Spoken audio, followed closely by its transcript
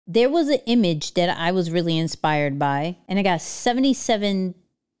there was an image that I was really inspired by, and it got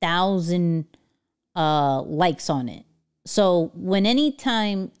 77,000 likes on it. So when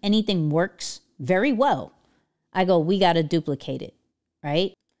anytime anything works very well, I go, we got to duplicate it,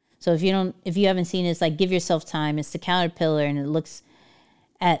 right? So if you haven't seen it, it's like, give yourself time. It's the caterpillar, and it looks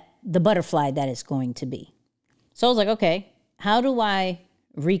at the butterfly that it's going to be. So I was like, okay, how do I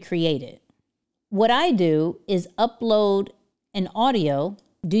recreate it? What I do is upload an audio.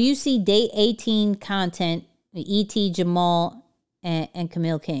 Do you see day 18 content, E.T., Jamal, and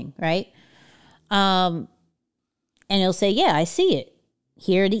Camille King, right? And it'll say, yeah, I see it.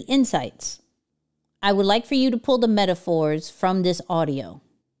 Here are the insights. I would like for you to pull the metaphors from this audio.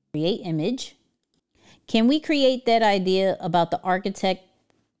 Create image. Can we create that idea about the architect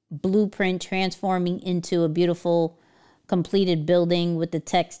blueprint transforming into a beautiful completed building with the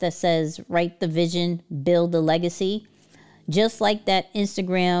text that says, write the vision, build the legacy? Just like that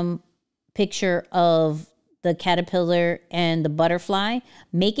Instagram picture of the caterpillar and the butterfly,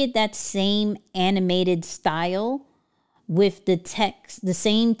 make it that same animated style with the text, the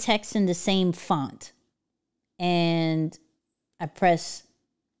same text and the same font. And I press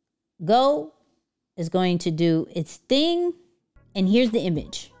go. It's going to do its thing. And here's the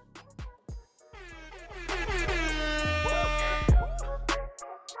image.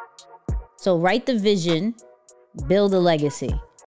 So write the vision, build a legacy.